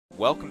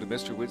Welcome to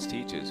Mr. Woods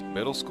Teaches,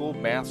 Middle School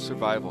Math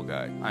Survival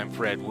Guide. I'm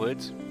Fred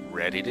Woods,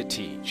 ready to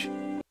teach.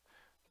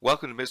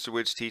 Welcome to Mr.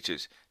 Woods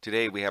Teaches.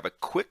 Today we have a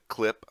quick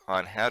clip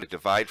on how to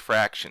divide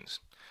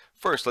fractions.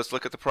 First, let's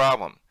look at the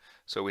problem.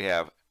 So we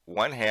have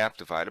 1/2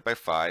 divided by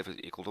 5 is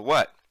equal to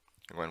what?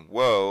 You're going,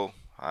 whoa,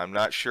 I'm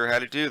not sure how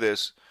to do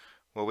this.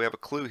 Well, we have a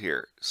clue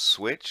here.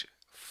 Switch,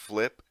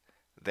 flip,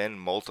 then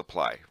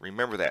multiply.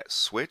 Remember that.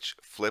 Switch,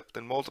 flip,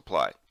 then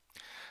multiply.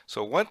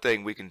 So one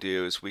thing we can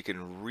do is we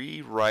can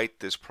rewrite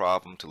this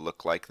problem to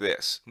look like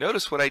this.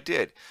 Notice what I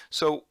did.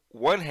 So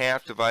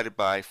 1/2 divided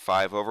by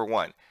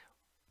 5/1.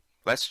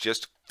 That's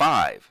just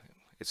 5.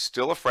 It's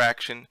still a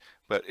fraction,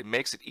 but it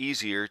makes it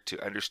easier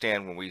to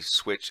understand when we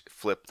switch,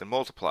 flip, then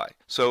multiply.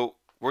 So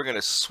we're going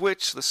to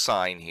switch the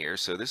sign here.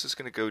 So this is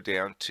going to go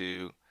down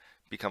to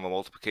become a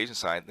multiplication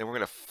sign. Then we're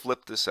going to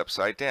flip this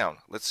upside down.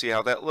 Let's see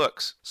how that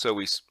looks. So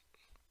we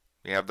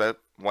have the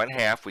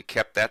 1/2. We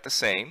kept that the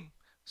same.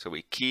 So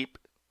we keep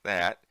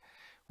that.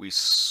 We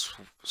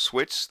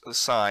switch the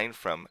sign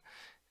from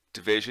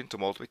division to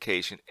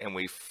multiplication, and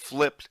we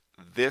flipped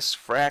this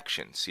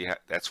fraction. See,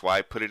 that's why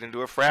I put it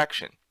into a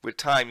fraction. With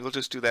time, you'll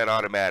just do that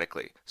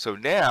automatically. So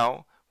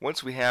now,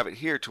 once we have it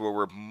here to where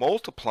we're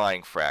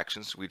multiplying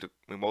fractions, we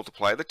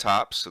multiply the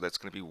tops, so that's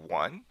going to be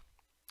 1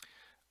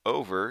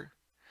 over,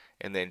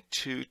 and then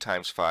 2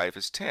 times 5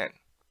 is 10.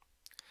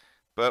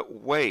 But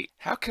wait,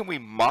 how can we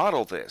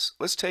model this?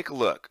 Let's take a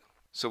look.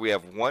 So we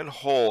have one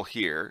whole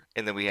here,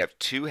 and then we have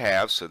 2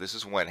 halves, so this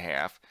is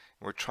 1/2.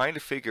 And we're trying to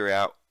figure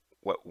out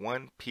what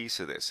one piece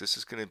of this. This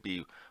is going to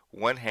be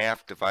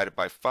 1/2 divided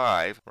by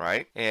 5,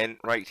 right? And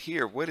right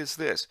here, what is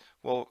this?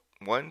 Well,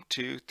 1,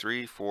 2,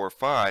 3, 4,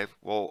 5.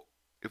 Well,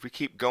 if we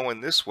keep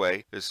going this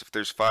way, if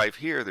there's 5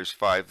 here, there's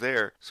 5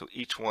 there, so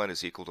each one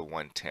is equal to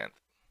 1/10.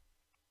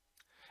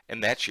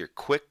 And that's your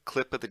quick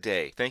clip of the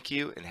day. Thank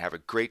you, and have a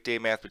great day,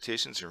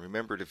 mathematicians, and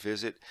remember to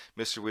visit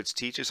Mr. Woods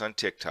Teaches on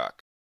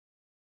TikTok.